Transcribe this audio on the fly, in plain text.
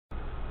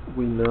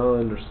we now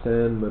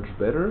understand much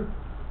better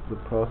the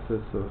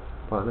process of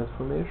planet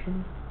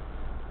formation.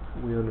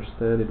 We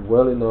understand it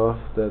well enough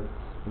that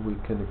we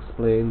can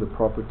explain the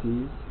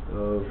properties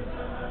of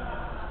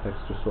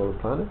extrasolar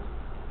planets,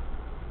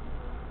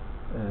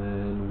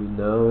 and we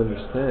now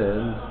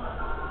understand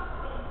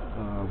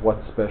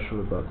what's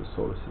special about the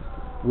solar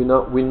system. We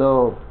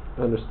now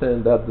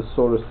understand that the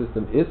solar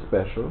system is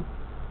special,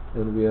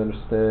 and we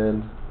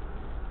understand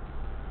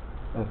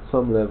at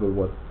some level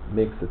what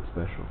makes it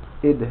special.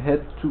 It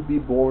had to be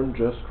born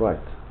just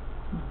right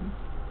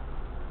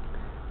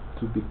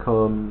to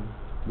become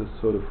the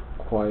sort of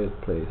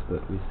quiet place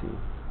that we see.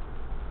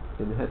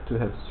 It had to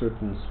have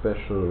certain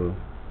special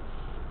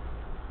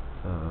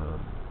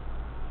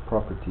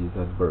properties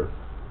at birth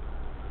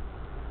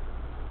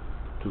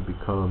to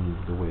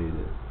become the way it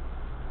is.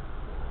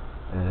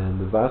 And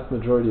the vast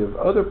majority of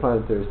other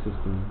planetary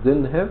systems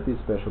didn't have these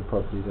special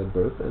properties at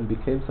birth and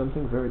became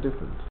something very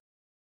different.